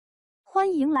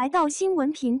欢迎来到新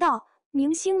闻频道，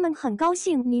明星们很高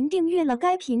兴您订阅了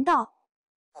该频道。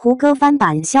胡歌翻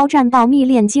版肖战爆秘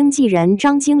恋经纪人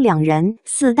张晶两人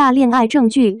4大恋爱证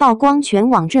据曝光全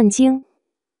网震惊。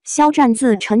肖战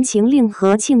自《陈情令》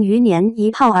和《庆余年》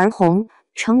一炮而红，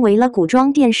成为了古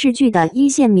装电视剧的一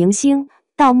线明星，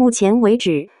到目前为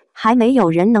止还没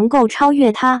有人能够超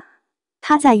越他。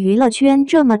他在娱乐圈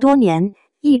这么多年，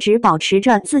一直保持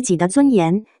着自己的尊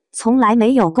严，从来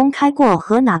没有公开过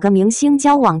和哪个明星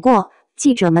交往过。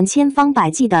记者们千方百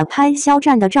计地拍肖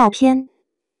战的照片，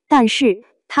但是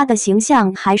他的形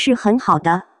象还是很好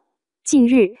的。近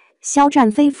日，肖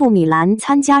战飞赴米兰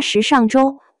参加时尚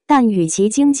周，但与其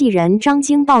经纪人张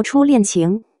晶爆出恋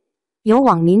情。有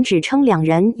网民指称两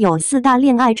人有4大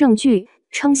恋爱证据，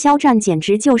称肖战简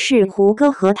直就是胡歌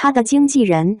和他的经纪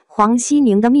人黄熙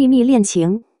宁的秘密恋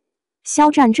情。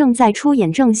肖战正在出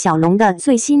演郑晓龙的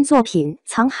最新作品《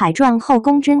藏海传后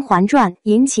宫甄嬛传》，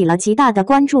引起了极大的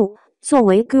关注。作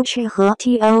为 Gucci 和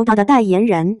Toyota 的代言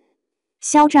人，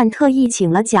肖战特意请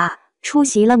了假，出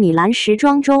席了米兰时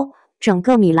装周。整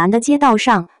个米兰的街道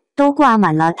上都挂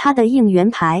满了他的应援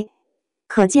牌，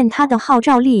可见他的号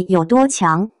召力有多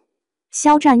强。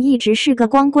肖战一直是个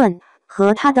光棍，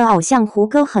和他的偶像胡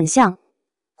歌很像。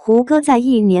胡歌在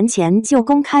1年前就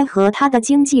公开和他的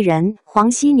经纪人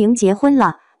黄熙宁结婚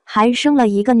了，还生了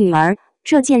一个女儿。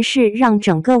这件事让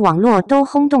整个网络都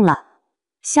轰动了。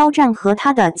肖战和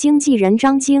他的经纪人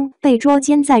张晶被捉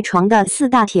奸在床的4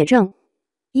大铁证。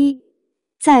1.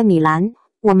 在米兰，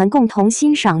我们共同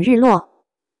欣赏日落。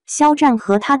肖战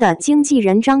和他的经纪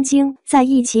人张晶在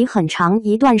一起很长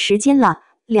一段时间了，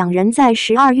两人在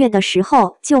12月的时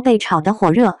候就被炒得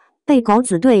火热，被狗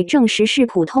子队证实是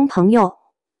普通朋友。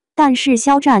但是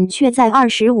肖战却在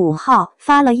25号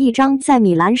发了一张在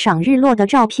米兰赏日落的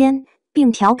照片，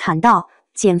并调侃道：“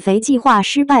减肥计划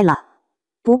失败了。”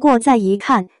不过再一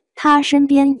看，他身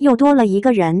边又多了一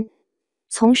个人。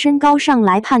从身高上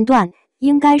来判断，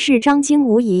应该是张晶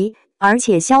无疑，而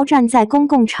且肖战在公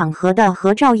共场合的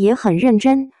合照也很认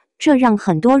真，这让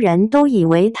很多人都以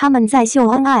为他们在秀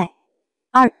恩爱。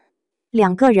2.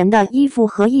 两个人的衣服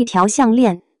和一条项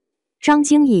链。张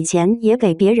晶以前也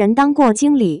给别人当过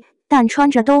经理，但穿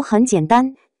着都很简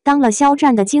单。当了肖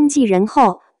战的经纪人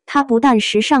后，他不但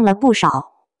时尚了不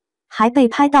少，还被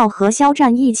拍到和肖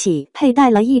战一起佩戴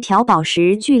了一条宝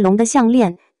石巨龙的项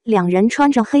链。两人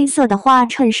穿着黑色的花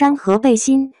衬衫和背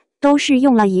心，都是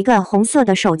用了一个红色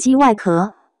的手机外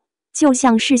壳，就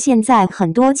像是现在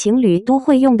很多情侣都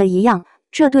会用的一样。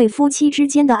这对夫妻之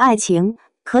间的爱情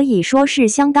可以说是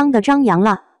相当的张扬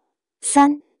了。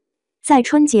3. 在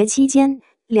春节期间，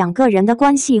两个人的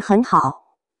关系很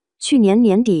好。去年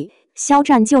年底，肖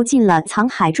战就进了《藏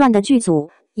海传》的剧组，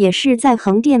也是在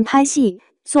横店拍戏。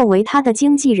作为他的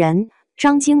经纪人，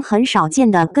张晶很少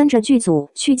见的跟着剧组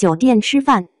去酒店吃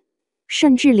饭，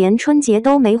甚至连春节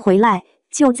都没回来，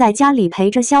就在家里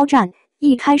陪着肖战。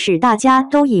一开始大家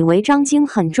都以为张晶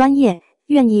很专业，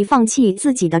愿意放弃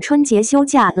自己的春节休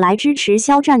假来支持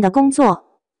肖战的工作。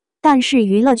但是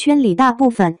娱乐圈里大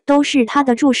部分都是他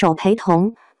的助手陪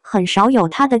同，很少有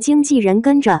他的经纪人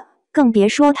跟着，更别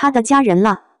说他的家人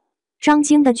了。张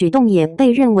晶的举动也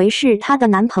被认为是她的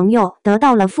男朋友得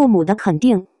到了父母的肯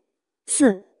定。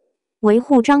4. 维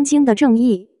护张晶的正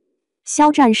义。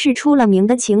肖战是出了名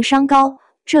的情商高，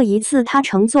这一次他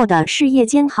乘坐的是夜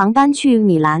间航班去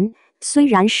米兰，虽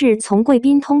然是从贵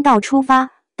宾通道出发，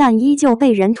但依旧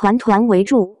被人团团围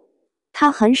住。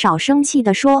他很少生气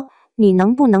地说：“你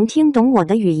能不能听懂我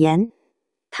的语言？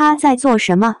他在做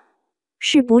什么？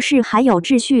是不是还有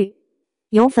秩序？”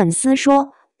有粉丝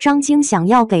说，张晶想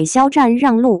要给肖战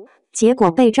让路，结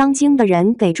果被张晶的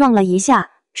人给撞了一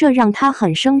下，这让他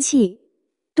很生气。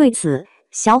对此，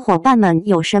小伙伴们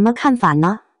有什么看法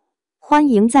呢？欢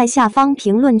迎在下方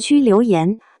评论区留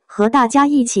言，和大家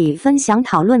一起分享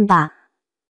讨论吧。